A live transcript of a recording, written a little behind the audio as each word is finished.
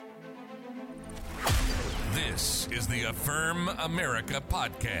This is the Affirm America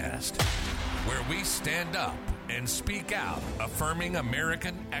podcast, where we stand up and speak out, affirming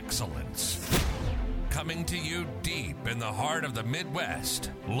American excellence. Coming to you deep in the heart of the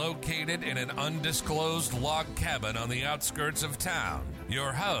Midwest, located in an undisclosed log cabin on the outskirts of town,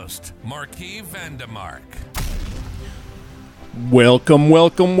 your host, Marquis Vandemark.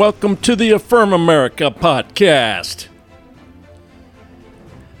 Welcome to the Affirm America podcast.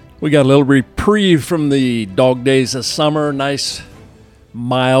 We got a little reprieve from the dog days of summer. Nice,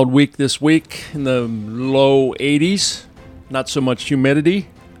 mild week this week in the low 80s. Not so much humidity.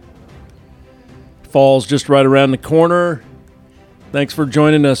 Fall's just right around the corner. Thanks for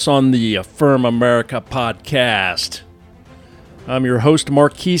joining us on the Affirm America podcast. I'm your host,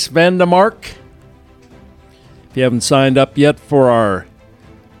 Marquis Vandemark. If you haven't signed up yet for our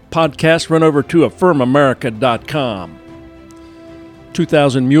podcast, run over to affirmamerica.com.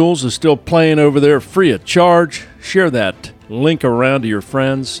 2,000 Mules is still playing over there free of charge. Share that link around to your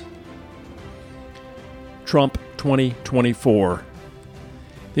friends. Trump 2024.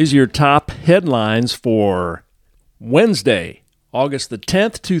 These are your top headlines for Wednesday, August the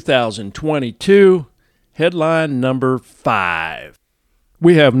 10th, 2022. Headline number 5.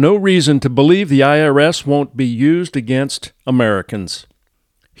 We have no reason to believe the IRS won't be used against Americans.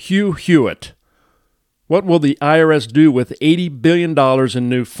 Hugh Hewitt. What will the IRS do with $80 billion in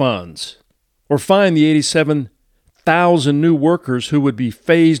new funds? Or find the 87,000 new workers who would be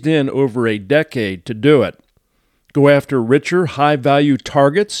phased in over a decade to do it? Go after richer, high-value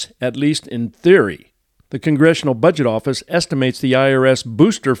targets, at least in theory. The Congressional Budget Office estimates the IRS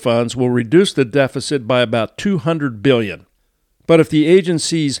booster funds will reduce the deficit by about $200 billion. But if the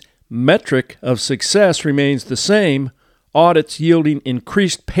agency's metric of success remains the same, audits yielding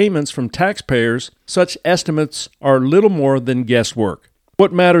increased payments from taxpayers, such estimates are little more than guesswork.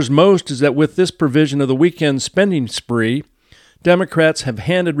 What matters most is that with this provision of the weekend spending spree, Democrats have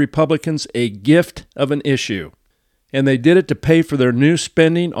handed Republicans a gift of an issue, and they did it to pay for their new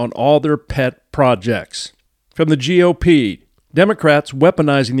spending on all their pet projects. From the GOP, Democrats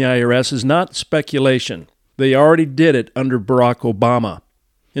weaponizing the IRS is not speculation. They already did it under Barack Obama.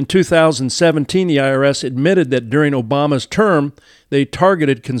 In 2017, the IRS admitted that during Obama's term, they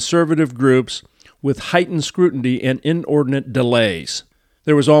targeted conservative groups with heightened scrutiny and inordinate delays.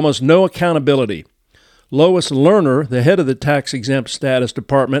 There was almost no accountability. Lois Lerner, the head of the tax-exempt status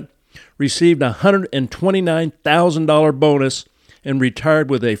department, received a $129,000 bonus and retired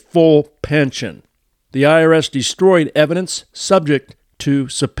with a full pension. The IRS destroyed evidence subject to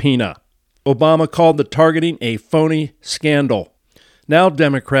subpoena. Obama called the targeting a phony scandal. Now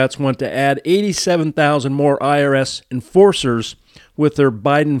Democrats want to add 87,000 more IRS enforcers with their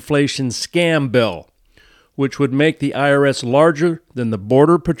Bidenflation scam bill, which would make the IRS larger than the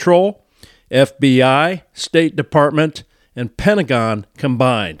Border Patrol, FBI, State Department, and Pentagon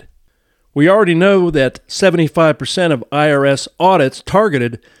combined. We already know that 75% of IRS audits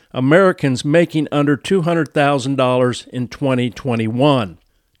targeted Americans making under $200,000 in 2021.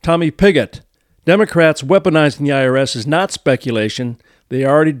 Tommy Pigott. Democrats weaponizing the IRS is not speculation. They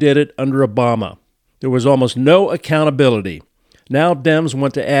already did it under Obama. There was almost no accountability. Now Dems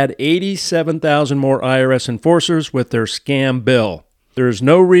want to add 87,000 more IRS enforcers with their scam bill. There is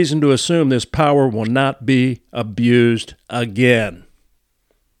no reason to assume this power will not be abused again.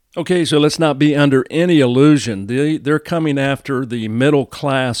 Okay, so let's not be under any illusion. They're coming after the middle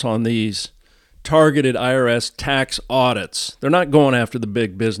class on these targeted IRS tax audits. They're not going after the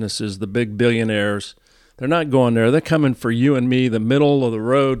big businesses, the big billionaires. They're not going there. They're coming for you and me, the middle of the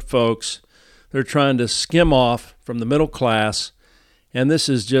road folks. They're trying to skim off from the middle class, and this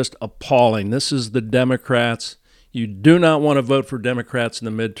is just appalling. This is the Democrats. You do not want to vote for Democrats in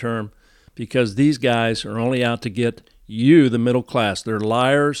the midterm because these guys are only out to get you, the middle class. They're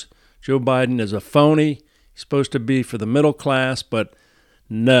liars. Joe Biden is a phony. He's supposed to be for the middle class, but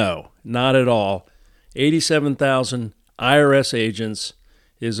no, not at all. 87,000 IRS agents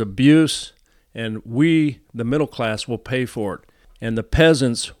is abuse, and we, the middle class, will pay for it. And the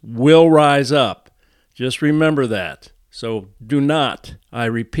peasants will rise up. Just remember that. So do not, I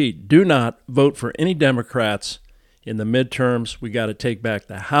repeat, do not vote for any Democrats in the midterms. We got to take back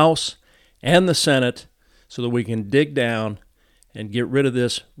the House and the Senate so that we can dig down and get rid of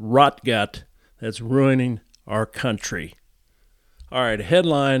this rot gut that's ruining our country. All right,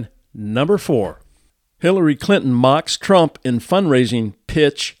 headline number 4. Hillary Clinton mocks Trump in fundraising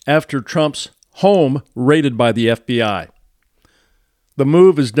pitch after Trump's home raided by the FBI. The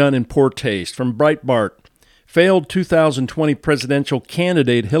move is done in poor taste. From Breitbart, Failed 2020 presidential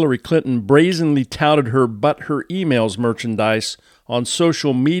candidate Hillary Clinton brazenly touted her "but her emails" merchandise on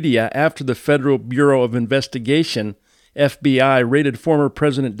social media after the Federal Bureau of Investigation, FBI, raided former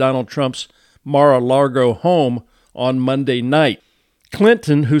President Donald Trump's Mar-a-Lago home on Monday night.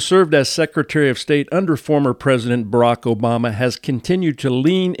 Clinton, who served as Secretary of State under former President Barack Obama, has continued to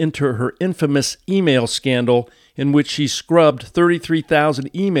lean into her infamous email scandal in which she scrubbed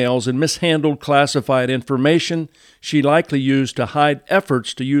 33,000 emails and mishandled classified information she likely used to hide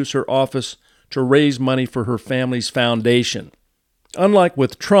efforts to use her office to raise money for her family's foundation. Unlike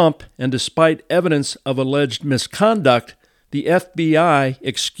with Trump, and despite evidence of alleged misconduct, the FBI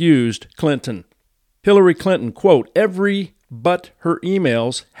excused Clinton. Hillary Clinton, quote, "Every but her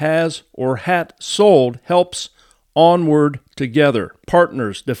emails has or hat sold helps onward together.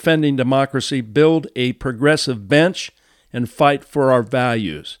 Partners defending democracy build a progressive bench and fight for our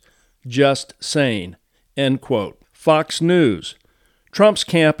values. Just saying," end quote. Fox News. Trump's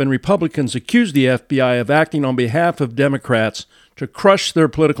camp and Republicans accused the FBI of acting on behalf of Democrats to crush their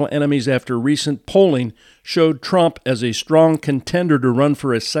political enemies after recent polling showed Trump as a strong contender to run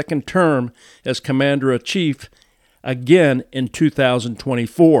for a second term as commander-in-chief again in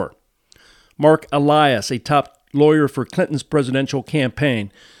 2024. Mark Elias, a top lawyer for Clinton's presidential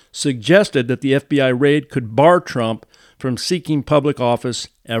campaign, suggested that the FBI raid could bar Trump from seeking public office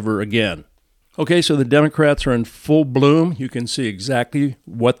ever again. Okay, so the Democrats are in full bloom. You can see exactly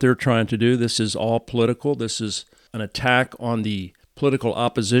what they're trying to do. This is all political. This is an attack on the political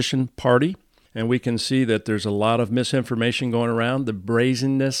opposition party. And we can see that there's a lot of misinformation going around. The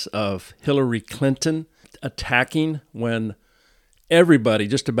brazenness of Hillary Clinton attacking when everybody,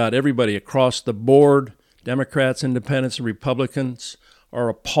 just about everybody across the board, Democrats, Independents, and Republicans, are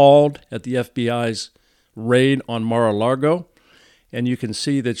appalled at the FBI's raid on Mar-a-Lago. And you can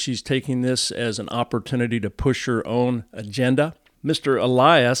see that she's taking this as an opportunity to push her own agenda. Mr.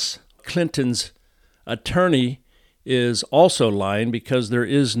 Elias, Clinton's attorney, is also lying because there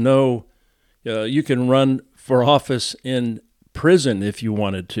is no, you can run for office in prison if you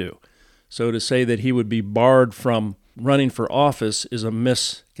wanted to. So to say that he would be barred from running for office is a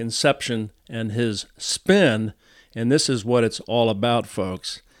misconception and his spin, and this is what it's all about,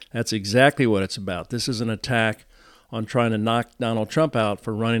 folks. That's exactly what it's about. This is an attack on trying to knock Donald Trump out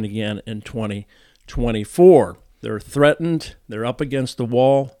for running again in 2024. They're threatened. They're up against the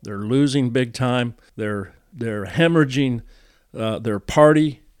wall. They're losing big time. They're hemorrhaging their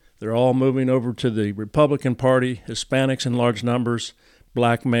party. They're all moving over to the Republican Party, Hispanics in large numbers,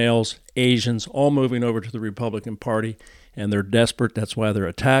 black males, Asians, all moving over to the Republican Party, and they're desperate. That's why they're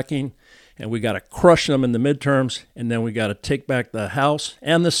attacking. And we got to crush them in the midterms, and then we got to take back the House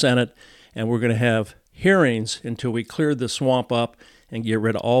and the Senate, and we're going to have hearings until we clear the swamp up and get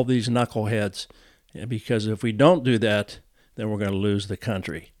rid of all these knuckleheads. Because if we don't do that, then we're going to lose the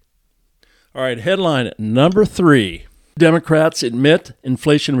country. All right, headline number 3. Democrats admit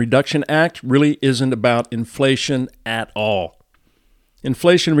Inflation Reduction Act really isn't about inflation at all.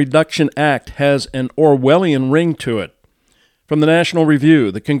 Inflation Reduction Act has an Orwellian ring to it. From the National Review,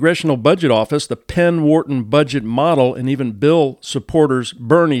 the Congressional Budget Office, the Penn-Wharton budget model, and even bill supporters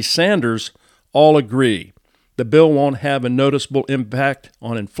Bernie Sanders all agree the bill won't have a noticeable impact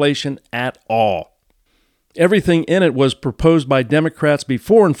on inflation at all. Everything in it was proposed by Democrats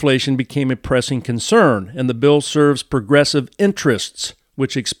before inflation became a pressing concern, and the bill serves progressive interests,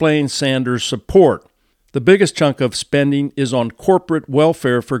 which explains Sanders' support. The biggest chunk of spending is on corporate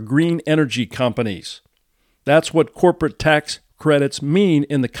welfare for green energy companies. That's what corporate tax credits mean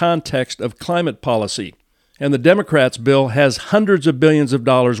in the context of climate policy, and the Democrats' bill has hundreds of billions of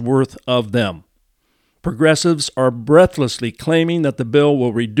dollars worth of them. Progressives are breathlessly claiming that the bill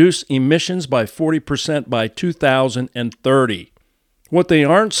will reduce emissions by 40% by 2030. What they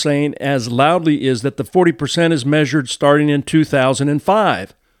aren't saying as loudly is that the 40% is measured starting in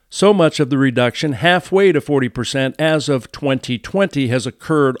 2005. So much of the reduction, halfway to 40% as of 2020, has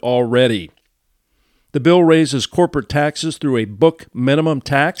occurred already. The bill raises corporate taxes through a book minimum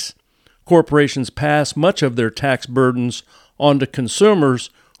tax. Corporations pass much of their tax burdens onto consumers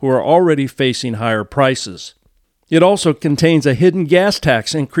who are already facing higher prices. It also contains a hidden gas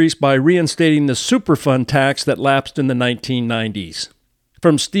tax increase by reinstating the Superfund tax that lapsed in the 1990s.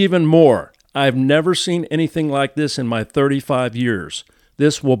 From Stephen Moore, I've never seen anything like this in my 35 years.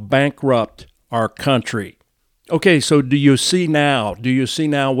 This will bankrupt our country. Okay, so do you see now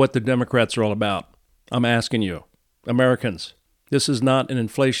what the Democrats are all about? I'm asking you, Americans. This is not an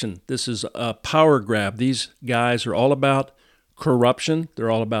inflation. This is a power grab. These guys are all about corruption.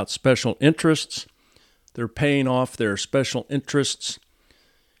 They're all about special interests. They're paying off their special interests.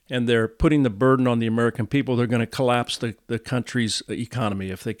 and they're putting the burden on the American people. They're going to collapse the country's economy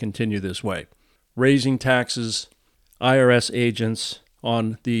if they continue this way. Raising taxes, IRS agents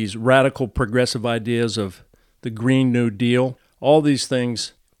on these radical progressive ideas of the Green New Deal, all these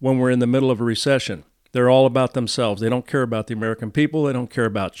things when we're in the middle of a recession. They're all about themselves. They don't care about the American people. They don't care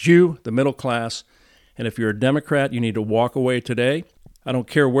about you, the middle class. And if you're a Democrat, you need to walk away today. I don't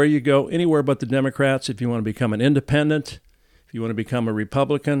care where you go, anywhere but the Democrats. If you want to become an independent, if you want to become a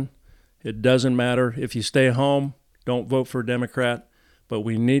Republican, it doesn't matter. If you stay home, don't vote for a Democrat. But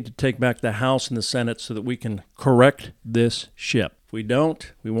we need to take back the House and the Senate so that we can correct this ship. If we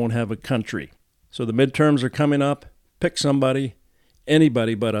don't, we won't have a country. So the midterms are coming up. Pick somebody,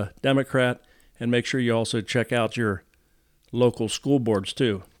 anybody but a Democrat, and make sure you also check out your local school boards,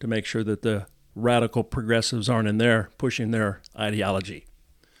 too, to make sure that the radical progressives aren't in there pushing their ideology.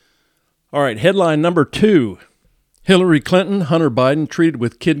 All right, headline number 2. Hillary Clinton, Hunter Biden treated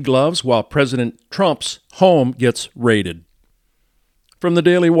with kid gloves while President Trump's home gets raided. From the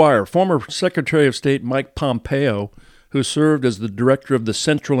Daily Wire, former Secretary of State Mike Pompeo, who served as the director of the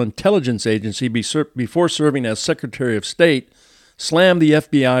Central Intelligence Agency before serving as Secretary of State, slammed the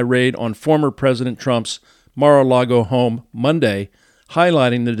FBI raid on former President Trump's Mar-a-Lago home Monday,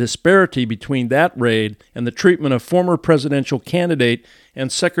 highlighting the disparity between that raid and the treatment of former presidential candidate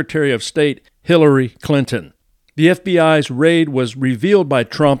and Secretary of State Hillary Clinton. The FBI's raid was revealed by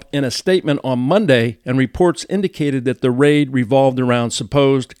Trump in a statement on Monday, and reports indicated that the raid revolved around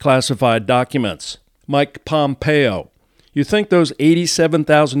supposed classified documents. Mike Pompeo: you think those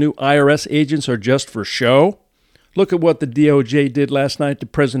 87,000 new IRS agents are just for show? Look at what the DOJ did last night to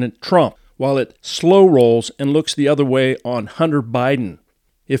President Trump, while it slow rolls and looks the other way on Hunter Biden.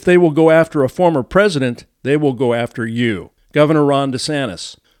 If they will go after a former president, they will go after you. Governor Ron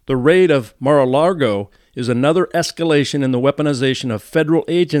DeSantis: the raid of Mar-a-Lago is another escalation in the weaponization of federal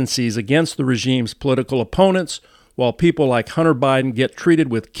agencies against the regime's political opponents, while people like Hunter Biden get treated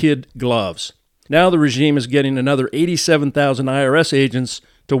with kid gloves. Now the regime is getting another 87,000 IRS agents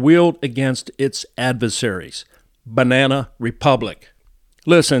to wield against its adversaries. Banana Republic.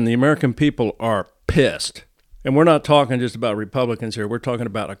 Listen, the American people are pissed. And we're not talking just about Republicans here. We're talking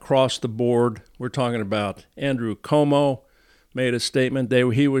about across the board. We're talking about Andrew Cuomo made a statement.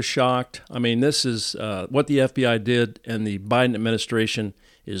 He was shocked. I mean, this is what the FBI did, and the Biden administration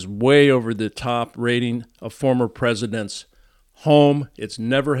is way over the top, raiding a former president's home. It's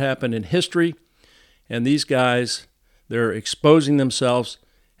never happened in history. And these guys, they're exposing themselves.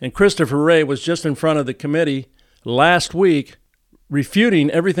 And Christopher Wray was just in front of the committee last week refuting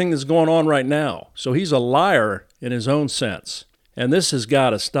everything that's going on right now. So he's a liar in his own sense. And this has got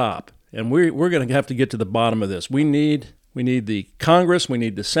to stop. And we're going to have to get to the bottom of this. We need the Congress, we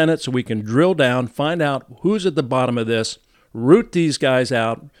need the Senate, so we can drill down, find out who's at the bottom of this, root these guys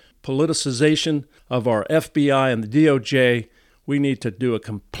out, politicization of our FBI and the DOJ. We need to do a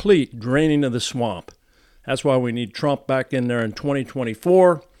complete draining of the swamp. That's why we need Trump back in there in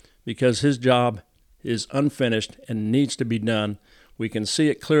 2024, because his job is unfinished and needs to be done. We can see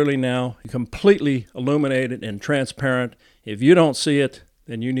it clearly now, completely illuminated and transparent. If you don't see it,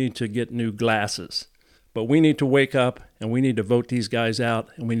 then you need to get new glasses. But we need to wake up, and we need to vote these guys out,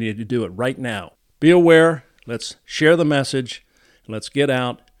 and we need to do it right now. Be aware. Let's share the message. Let's get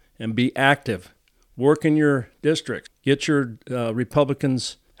out and be active. Work in your district. Get your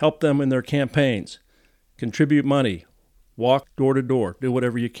Republicans, help them in their campaigns. Contribute money. Walk door to door. Do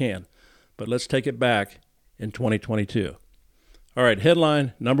whatever you can. But let's take it back in 2022. All right,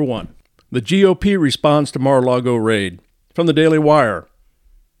 headline number 1. The GOP responds to Mar-a-Lago raid. From the Daily Wire.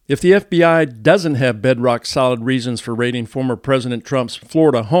 If the FBI doesn't have bedrock solid reasons for raiding former President Trump's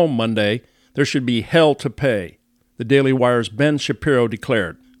Florida home Monday, there should be hell to pay, the Daily Wire's Ben Shapiro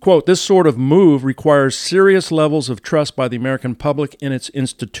declared. Quote, this sort of move requires serious levels of trust by the American public in its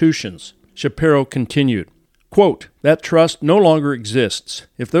institutions. Shapiro continued. Quote, that trust no longer exists.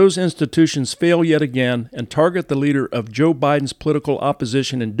 If those institutions fail yet again and target the leader of Joe Biden's political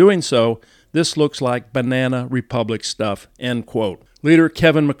opposition in doing so, this looks like banana republic stuff, end quote. Leader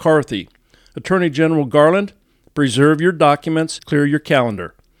Kevin McCarthy. Attorney General Garland, preserve your documents, clear your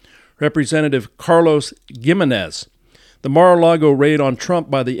calendar. Representative Carlos Gimenez. The Mar-a-Lago raid on Trump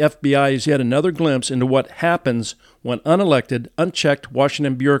by the FBI is yet another glimpse into what happens when unelected, unchecked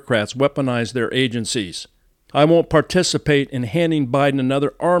Washington bureaucrats weaponize their agencies. I won't participate in handing Biden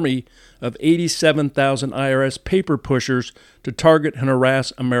another army of 87,000 IRS paper pushers to target and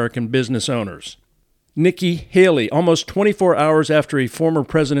harass American business owners. Nikki Haley, almost 24 hours after a former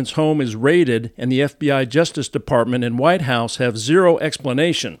president's home is raided and the FBI Justice Department and White House have zero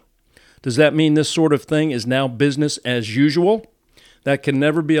explanation. Does that mean this sort of thing is now business as usual? That can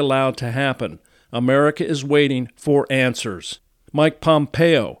never be allowed to happen. America is waiting for answers. Mike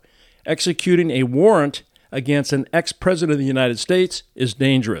Pompeo, executing a warrant against an ex-president of the United States is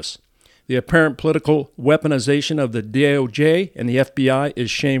dangerous. The apparent political weaponization of the DOJ and the FBI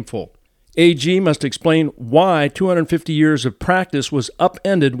is shameful. AG must explain why 250 years of practice was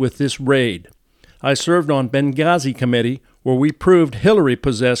upended with this raid. I served on Benghazi Committee where we proved Hillary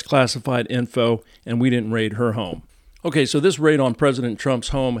possessed classified info and we didn't raid her home. Okay, so this raid on President Trump's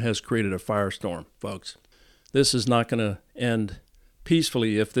home has created a firestorm, folks. This is not going to end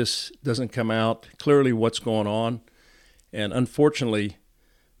peacefully if this doesn't come out clearly what's going on. And unfortunately,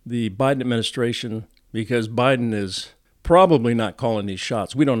 the Biden administration, because Biden is probably not calling these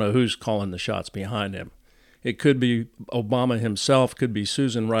shots. We don't know who's calling the shots behind him. It could be Obama himself, could be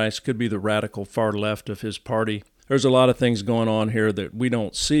Susan Rice, could be the radical far left of his party. There's a lot of things going on here that we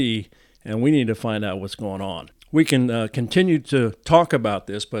don't see, and we need to find out what's going on. We can continue to talk about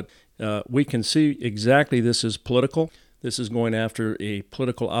this, but we can see exactly this is political. This is going after a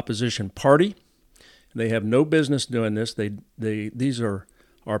political opposition party. They have no business doing this. These are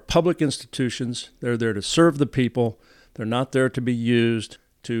public institutions. They're there to serve the people. They're not there to be used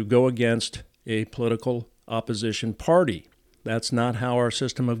to go against a political opposition party. That's not how our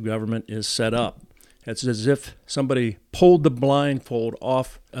system of government is set up. It's as if somebody pulled the blindfold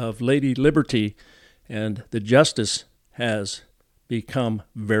off of Lady Liberty and the justice has become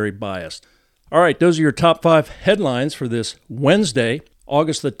very biased. All right, those are your top 5 headlines for this Wednesday,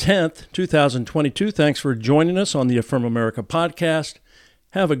 August the 10th, 2022. Thanks for joining us on the Affirm America podcast.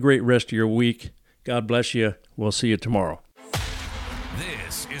 Have a great rest of your week. God bless you. We'll see you tomorrow.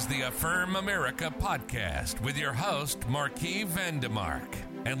 This is the Affirm America podcast with your host, Marquis Vandemark.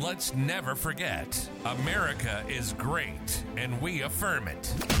 And let's never forget, America is great, and we affirm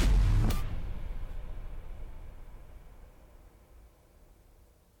it.